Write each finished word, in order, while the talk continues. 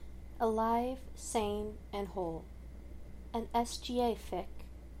Alive, Sane, and Whole. An SGA fic,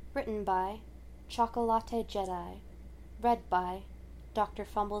 written by Chocolate Jedi, read by Dr.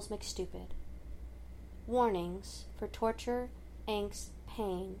 Fumbles McStupid. Warnings for torture, angst,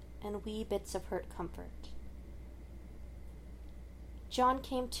 pain, and wee bits of hurt comfort. John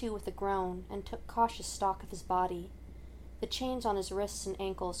came to with a groan and took cautious stock of his body. The chains on his wrists and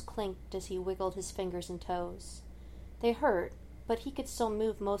ankles clinked as he wiggled his fingers and toes. They hurt, but he could still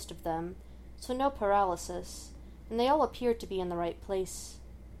move most of them, so no paralysis, and they all appeared to be in the right place.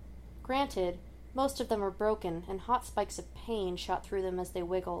 Granted, most of them were broken, and hot spikes of pain shot through them as they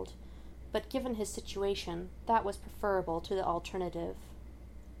wiggled, but given his situation, that was preferable to the alternative.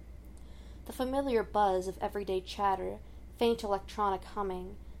 The familiar buzz of everyday chatter, faint electronic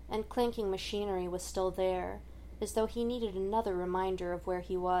humming, and clanking machinery was still there, as though he needed another reminder of where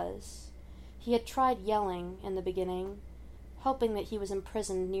he was. He had tried yelling in the beginning, hoping that he was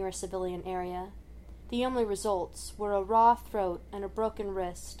imprisoned near a civilian area. The only results were a raw throat and a broken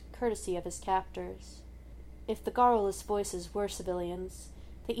wrist, courtesy of his captors. If the garrulous voices were civilians,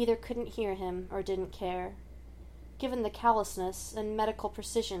 they either couldn't hear him or didn't care. Given the callousness and medical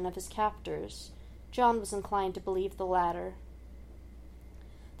precision of his captors, John was inclined to believe the latter.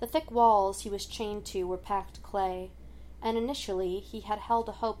 The thick walls he was chained to were packed clay, and initially he had held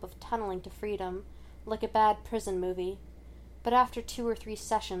a hope of tunneling to freedom, like a bad prison movie. But after 2 or 3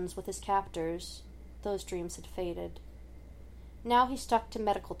 sessions with his captors, those dreams had faded. Now he stuck to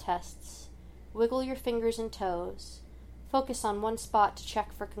medical tests. Wiggle your fingers and toes. Focus on one spot to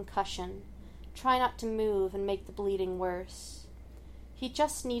check for concussion. Try not to move and make the bleeding worse. He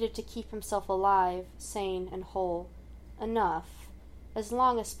just needed to keep himself alive, sane, and whole. Enough, as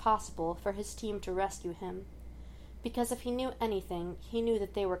long as possible, for his team to rescue him. Because if he knew anything, he knew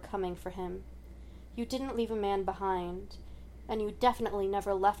that they were coming for him. You didn't leave a man behind, and you definitely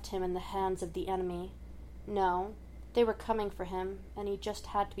never left him in the hands of the enemy. No, they were coming for him, and he just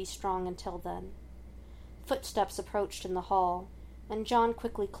had to be strong until then. Footsteps approached in the hall, and John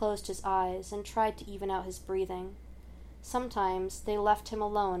quickly closed his eyes and tried to even out his breathing. Sometimes they left him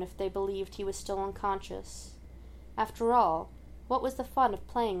alone if they believed he was still unconscious. After all, what was the fun of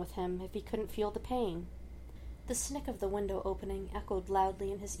playing with him if he couldn't feel the pain? The snick of the window opening echoed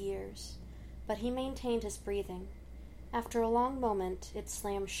loudly in his ears, but he maintained his breathing. After a long moment, it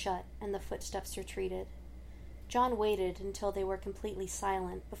slammed shut, and the footsteps retreated. John waited until they were completely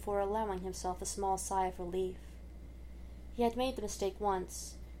silent before allowing himself a small sigh of relief. He had made the mistake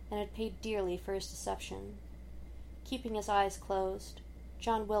once, and had paid dearly for his deception. Keeping his eyes closed,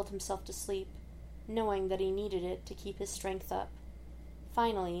 John willed himself to sleep, knowing that he needed it to keep his strength up.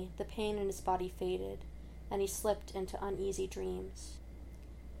 Finally, the pain in his body faded, and he slipped into uneasy dreams.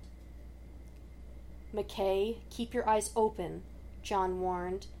 "McKay, keep your eyes open," John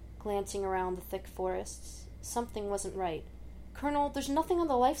warned, glancing around the thick forests. Something wasn't right. "Colonel, there's nothing on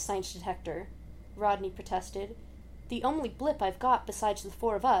the life science detector," Rodney protested. "The only blip I've got besides the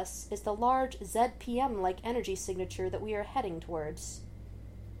 4 of us is the large ZPM-like energy signature that we are heading towards."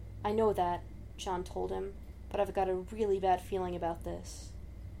 "I know that," John told him, "but I've got a really bad feeling about this."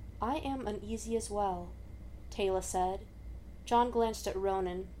 "I am uneasy as well," Taylor said. John glanced at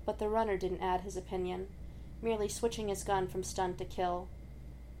Ronan, but the runner didn't add his opinion, merely switching his gun from stun to kill.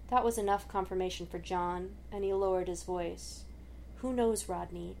 That was enough confirmation for John, and he lowered his voice. "Who knows,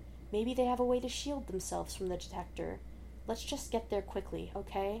 Rodney? Maybe they have a way to shield themselves from the detector. Let's just get there quickly,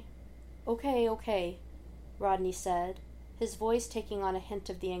 okay?" Okay, Rodney said, his voice taking on a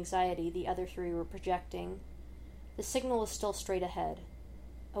hint of the anxiety the other 3 were projecting. The signal was still straight ahead.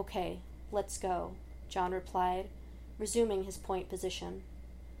 "Okay, let's go," John replied, resuming his point position.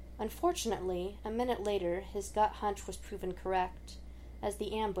 Unfortunately, a minute later, his gut hunch was proven correct, as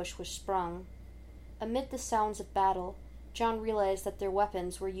the ambush was sprung. Amid the sounds of battle, John realized that their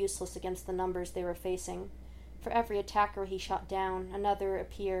weapons were useless against the numbers they were facing. For every attacker he shot down, another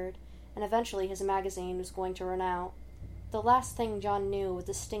appeared, and eventually his magazine was going to run out. The last thing John knew was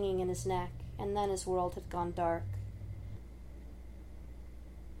the stinging in his neck, and then his world had gone dark.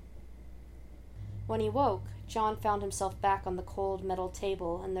 When he woke, John found himself back on the cold metal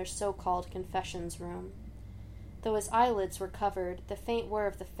table in their so-called confessions room. Though his eyelids were covered, the faint whir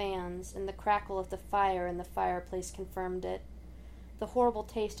of the fans and the crackle of the fire in the fireplace confirmed it. The horrible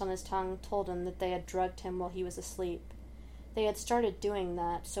taste on his tongue told him that they had drugged him while he was asleep. They had started doing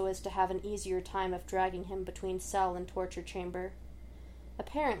that so as to have an easier time of dragging him between cell and torture chamber.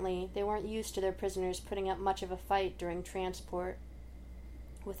 Apparently, they weren't used to their prisoners putting up much of a fight during transport.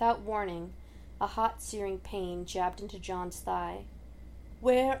 Without warning, a hot, searing pain jabbed into John's thigh.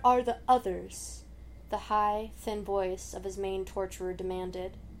 "Where are the others?" the high, thin voice of his main torturer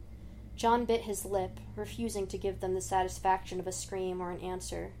demanded. John bit his lip, refusing to give them the satisfaction of a scream or an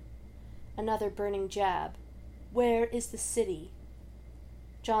answer. Another burning jab. "Where is the city?"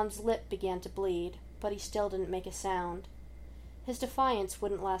 John's lip began to bleed, but he still didn't make a sound. His defiance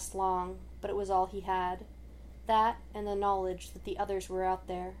wouldn't last long, but it was all he had. That and the knowledge that the others were out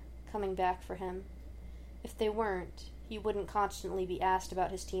there, coming back for him. If they weren't, he wouldn't constantly be asked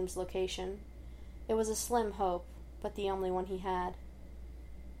about his team's location. It was a slim hope, but the only one he had.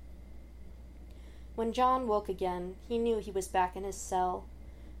 When John woke again, he knew he was back in his cell.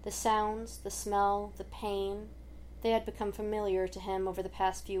 The sounds, the smell, the pain, they had become familiar to him over the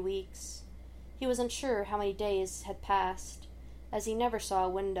past few weeks. He was unsure how many days had passed, as he never saw a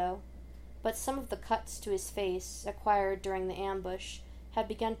window, but some of the cuts to his face, acquired during the ambush, had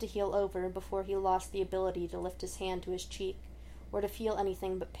begun to heal over before he lost the ability to lift his hand to his cheek, or to feel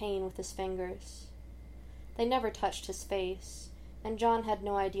anything but pain with his fingers. They never touched his face, and John had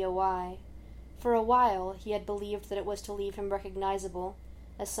no idea why. For a while he had believed that it was to leave him recognizable,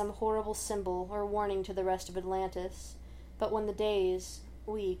 as some horrible symbol or warning to the rest of Atlantis, but when the days,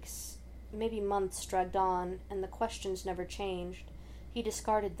 weeks, maybe months dragged on, and the questions never changed, he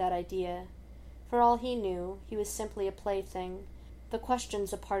discarded that idea. For all he knew, he was simply a plaything, the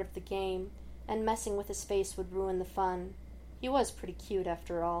questions a part of the game, and messing with his face would ruin the fun. He was pretty cute,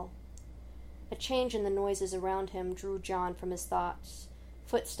 after all. A change in the noises around him drew John from his thoughts.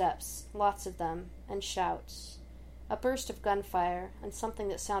 Footsteps, lots of them, and shouts. A burst of gunfire, and something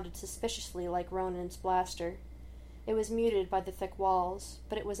that sounded suspiciously like Ronan's blaster. It was muted by the thick walls,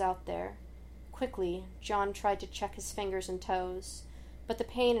 but it was out there. Quickly, John tried to check his fingers and toes, but the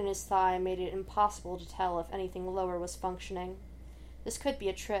pain in his thigh made it impossible to tell if anything lower was functioning. This could be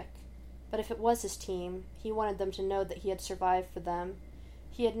a trick, but if it was his team, he wanted them to know that he had survived for them.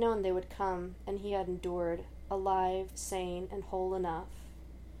 He had known they would come, and he had endured, alive, sane, and whole enough.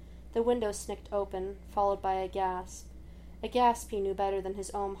 The window snicked open, followed by a gasp he knew better than his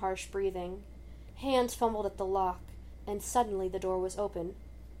own harsh breathing. Hands fumbled at the lock, and suddenly the door was open.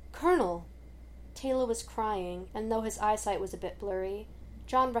 "Colonel!" Taylor was crying, and though his eyesight was a bit blurry,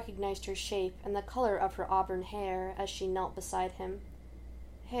 John recognized her shape and the color of her auburn hair as she knelt beside him.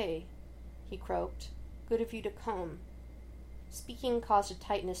 "Hey," he croaked. "Good of you to come." Speaking caused a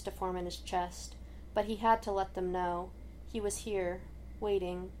tightness to form in his chest, but he had to let them know. He was here,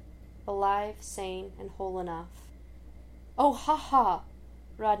 waiting, alive, sane, and whole enough. "Oh, ha-ha!"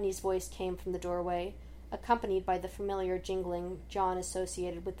 Rodney's voice came from the doorway, accompanied by the familiar jingling John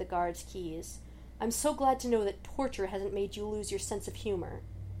associated with the guard's keys. "I'm so glad to know that torture hasn't made you lose your sense of humor."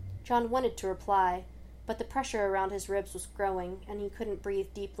 John wanted to reply, but the pressure around his ribs was growing, and he couldn't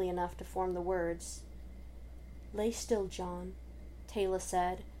breathe deeply enough to form the words. "Lay still, John," Taylor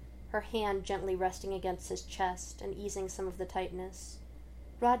said, her hand gently resting against his chest and easing some of the tightness.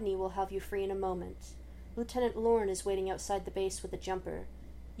 "Rodney will have you free in a moment. Lieutenant Lorne is waiting outside the base with a jumper.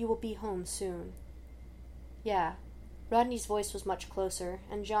 You will be home soon." "Yeah." Rodney's voice was much closer,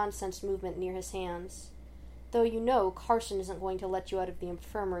 and John sensed movement near his hands. "Though you know Carson isn't going to let you out of the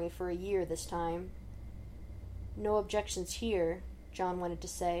infirmary for a year this time." "No objections here," John wanted to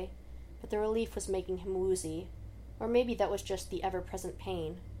say, but the relief was making him woozy. Or maybe that was just the ever-present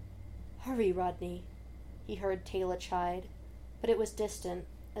pain. "Hurry, Rodney," he heard Taylor chide, but it was distant,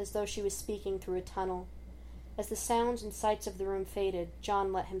 as though she was speaking through a tunnel. As the sounds and sights of the room faded,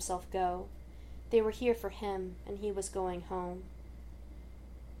 John let himself go. They were here for him, and he was going home.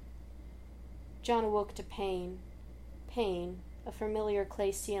 John awoke to pain. Pain, a familiar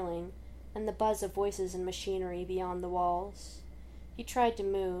clay ceiling, and the buzz of voices and machinery beyond the walls. He tried to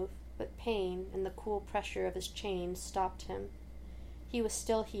move, but pain and the cool pressure of his chains stopped him. He was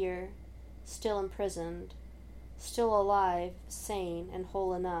still here, still imprisoned, still alive, sane, and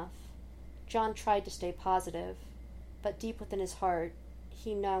whole enough. John tried to stay positive, but deep within his heart,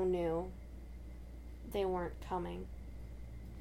 he now knew they weren't coming.